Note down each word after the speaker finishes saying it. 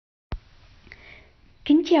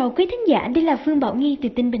Kính chào quý thính giả, đây là Phương Bảo Nghi từ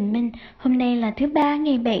tin Bình Minh. Hôm nay là thứ ba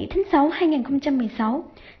ngày 7 tháng 6 2016.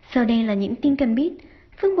 Sau đây là những tin cần biết.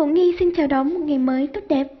 Phương Bảo Nghi xin chào đón một ngày mới tốt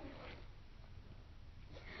đẹp.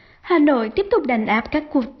 Hà Nội tiếp tục đàn áp các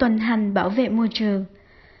cuộc tuần hành bảo vệ môi trường.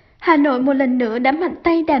 Hà Nội một lần nữa đã mạnh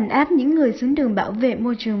tay đàn áp những người xuống đường bảo vệ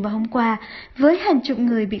môi trường vào hôm qua, với hàng chục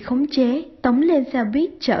người bị khống chế, tống lên xe buýt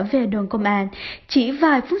trở về đồn công an, chỉ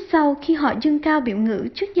vài phút sau khi họ dâng cao biểu ngữ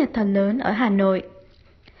trước Nhà Thờ Lớn ở Hà Nội.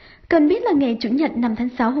 Cần biết là ngày Chủ nhật 5 tháng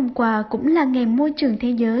 6 hôm qua cũng là ngày Môi trường Thế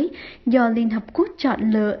giới, do Liên Hợp Quốc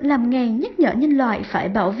chọn lựa làm ngày nhắc nhở nhân loại phải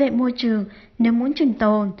bảo vệ môi trường nếu muốn trường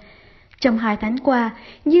tồn. Trong 2 tháng qua,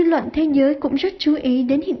 dư luận thế giới cũng rất chú ý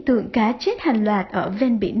đến hiện tượng cá chết hàng loạt ở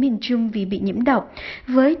ven biển miền Trung vì bị nhiễm độc,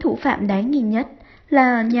 với thủ phạm đáng nghi nhất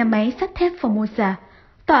là nhà máy sắt thép Formosa,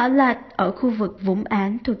 tọa lạc ở khu vực Vũng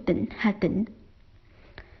Áng thuộc tỉnh Hà Tĩnh.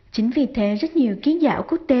 Chính vì thế, rất nhiều ký giả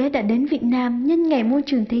quốc tế đã đến Việt Nam nhân ngày Môi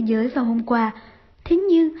trường Thế giới vào hôm qua. Thế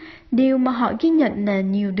nhưng, điều mà họ ghi nhận là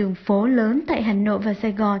nhiều đường phố lớn tại Hà Nội và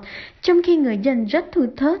Sài Gòn, trong khi người dân rất thưa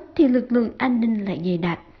thớt thì lực lượng an ninh lại dày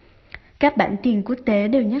đặc. Các bản tin quốc tế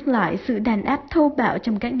đều nhắc lại sự đàn áp thô bạo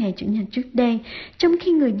trong các ngày Chủ nhật trước đây, trong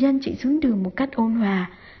khi người dân chỉ xuống đường một cách ôn hòa,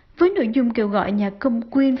 với nội dung kêu gọi nhà cầm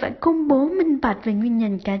quyền phải công bố minh bạch về nguyên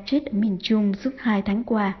nhân cá chết ở miền Trung suốt 2 tháng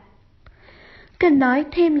qua. Cần nói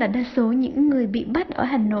thêm là đa số những người bị bắt ở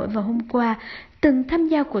Hà Nội vào hôm qua từng tham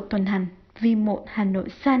gia cuộc tuần hành vì một Hà Nội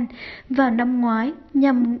xanh vào năm ngoái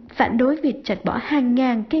nhằm phản đối việc chặt bỏ hàng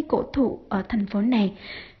ngàn cây cổ thụ ở thành phố này.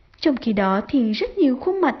 Trong khi đó thì rất nhiều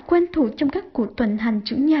khuôn mặt quen thuộc trong các cuộc tuần hành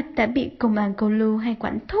Chủ nhật đã bị công an câu lưu hay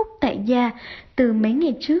quản thúc tại gia từ mấy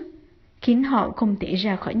ngày trước, khiến họ không thể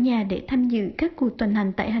ra khỏi nhà để tham dự các cuộc tuần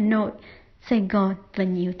hành tại Hà Nội, Sài Gòn và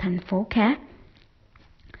nhiều thành phố khác.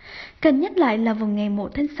 Cần nhắc lại là vào ngày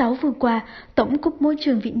 1 tháng 6 vừa qua, Tổng cục Môi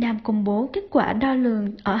trường Việt Nam công bố kết quả đo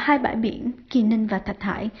lường ở 2 bãi biển Kỳ Ninh và Thạch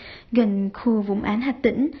Hải gần khu Vũng Áng Hà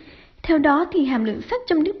Tĩnh. Theo đó thì hàm lượng sắt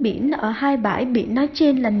trong nước biển ở 2 bãi biển nói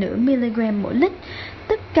trên là nửa mg mỗi lít,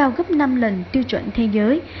 tức cao gấp 5 lần tiêu chuẩn thế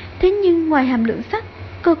giới. Thế nhưng ngoài hàm lượng sắt,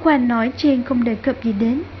 cơ quan nói trên không đề cập gì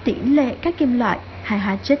đến tỷ lệ các kim loại hay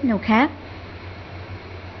hóa chất nào khác.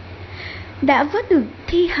 Đã vớt được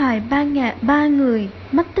thi hài 3 người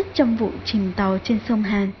mất tích trong vụ chìm tàu trên sông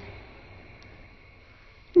Hàn.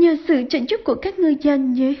 Nhờ sự trợ giúp của các ngư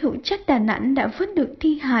dân, giới hữu trách Đà Nẵng đã vớt được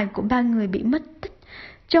thi hài của 3 người bị mất tích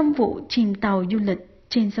trong vụ chìm tàu du lịch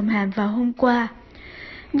trên sông Hàn vào hôm qua.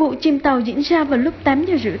 Vụ chìm tàu diễn ra vào lúc 8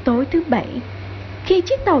 giờ rưỡi tối thứ Bảy, khi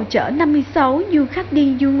chiếc tàu chở 56 du khách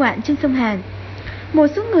đi du ngoạn trên sông Hàn. Một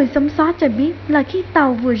số người sống sót cho biết là khi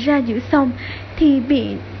tàu vừa ra giữa sông thì bị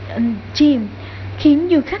chìm, khiến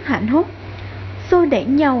du khách hoảng hốt, xô đẩy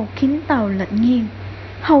nhau khiến tàu lật nghiêng.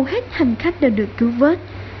 Hầu hết hành khách đều được cứu vớt,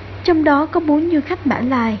 trong đó có 4 du khách Mã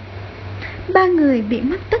Lai. 3 người bị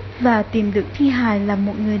mất tích và tìm được thi hài là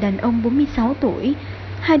một người đàn ông 46 tuổi,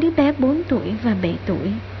 2 đứa bé 4 tuổi và 7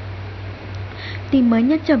 tuổi. Tin mới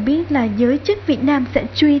nhất cho biết là giới chức Việt Nam sẽ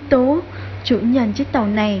truy tố chủ nhân chiếc tàu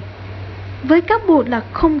này với cáo buộc là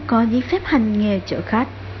không có giấy phép hành nghề chở khách.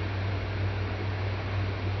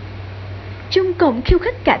 Trung Cộng khiêu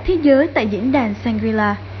khích cả thế giới tại diễn đàn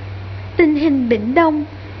Shangri-La. Tình hình Biển Đông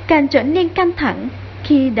càng trở nên căng thẳng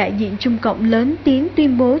khi đại diện Trung Cộng lớn tiếng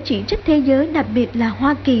tuyên bố chỉ trích thế giới, đặc biệt là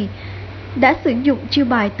Hoa Kỳ, đã sử dụng chiêu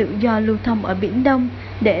bài tự do lưu thông ở Biển Đông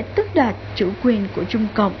để tước đoạt chủ quyền của Trung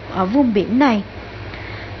Cộng ở vùng biển này.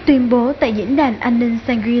 Tuyên bố tại diễn đàn an ninh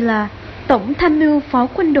Shangri-La, Tổng tham mưu phó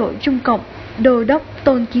quân đội Trung Cộng Đô đốc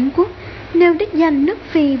Tôn Kiến Quốc nêu đích danh nước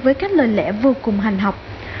Phi với các lời lẽ vô cùng hành học.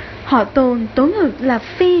 Họ Tôn tố ngược là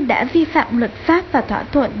Phi đã vi phạm luật pháp và thỏa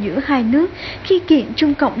thuận giữa hai nước khi kiện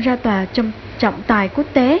Trung Cộng ra tòa trong trọng tài quốc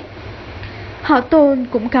tế. Họ Tôn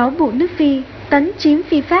cũng cáo buộc nước Phi tấn chiếm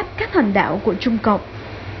phi pháp các hòn đảo của Trung Cộng.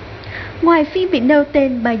 Ngoài Phi bị nêu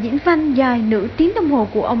tên, bài diễn văn dài nửa tiếng đồng hồ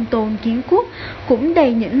của ông Tôn Kiến Quốc cũng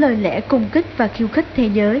đầy những lời lẽ công kích và khiêu khích thế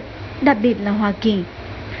giới, đặc biệt là Hoa Kỳ.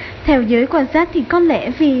 Theo giới quan sát thì có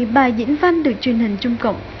lẽ vì bài diễn văn được truyền hình Trung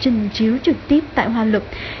Cộng trình chiếu trực tiếp tại Hoa Lục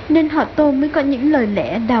nên họ Tôn mới có những lời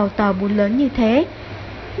lẽ đào to búa lớn như thế.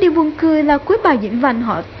 Điều buồn cười là cuối bài diễn văn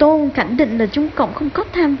họ Tôn khẳng định là Trung Cộng không có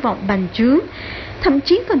tham vọng bành trướng, thậm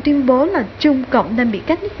chí còn tuyên bố là Trung Cộng đang bị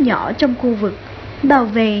các nước nhỏ trong khu vực bảo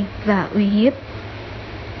vệ và uy hiếp.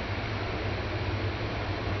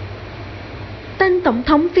 Tân Tổng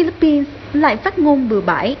thống Philippines lại phát ngôn bừa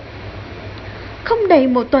bãi. Không đầy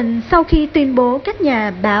một tuần sau khi tuyên bố các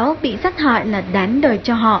nhà báo bị sát hại là đáng đời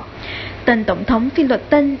cho họ, tân Tổng thống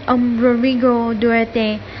Philippines ông Rodrigo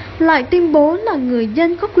Duterte lại tuyên bố là người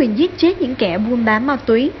dân có quyền giết chết những kẻ buôn bán ma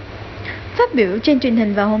túy. phát biểu trên truyền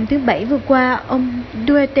hình vào hôm thứ Bảy vừa qua, ông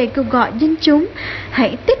Duterte kêu gọi dân chúng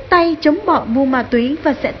hãy tiếp tay chống bọn buôn ma túy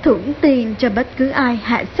và sẽ thưởng tiền cho bất cứ ai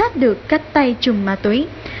hạ sát được các tay trùm ma túy,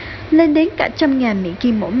 lên đến cả 100.000 Mỹ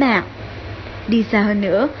Kim mỗi mạng. Đi xa hơn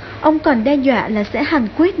nữa, ông còn đe dọa là sẽ hành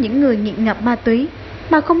quyết những người nghiện ngập ma túy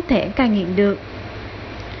mà không thể cai nghiện được.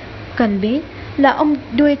 Cần biết là ông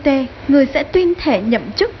Duterte, người sẽ tuyên thệ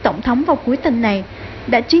nhậm chức tổng thống vào cuối tuần này,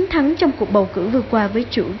 đã chiến thắng trong cuộc bầu cử vừa qua với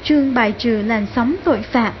chủ trương bài trừ làn sóng tội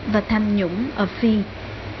phạm và tham nhũng ở Phi.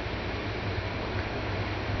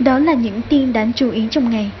 Đó là những tin đáng chú ý trong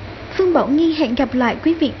ngày. Phương Bảo Nghi hẹn gặp lại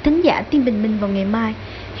quý vị thính giả tin bình minh vào ngày mai.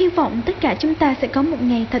 Hy vọng tất cả chúng ta sẽ có một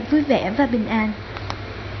ngày thật vui vẻ và bình an.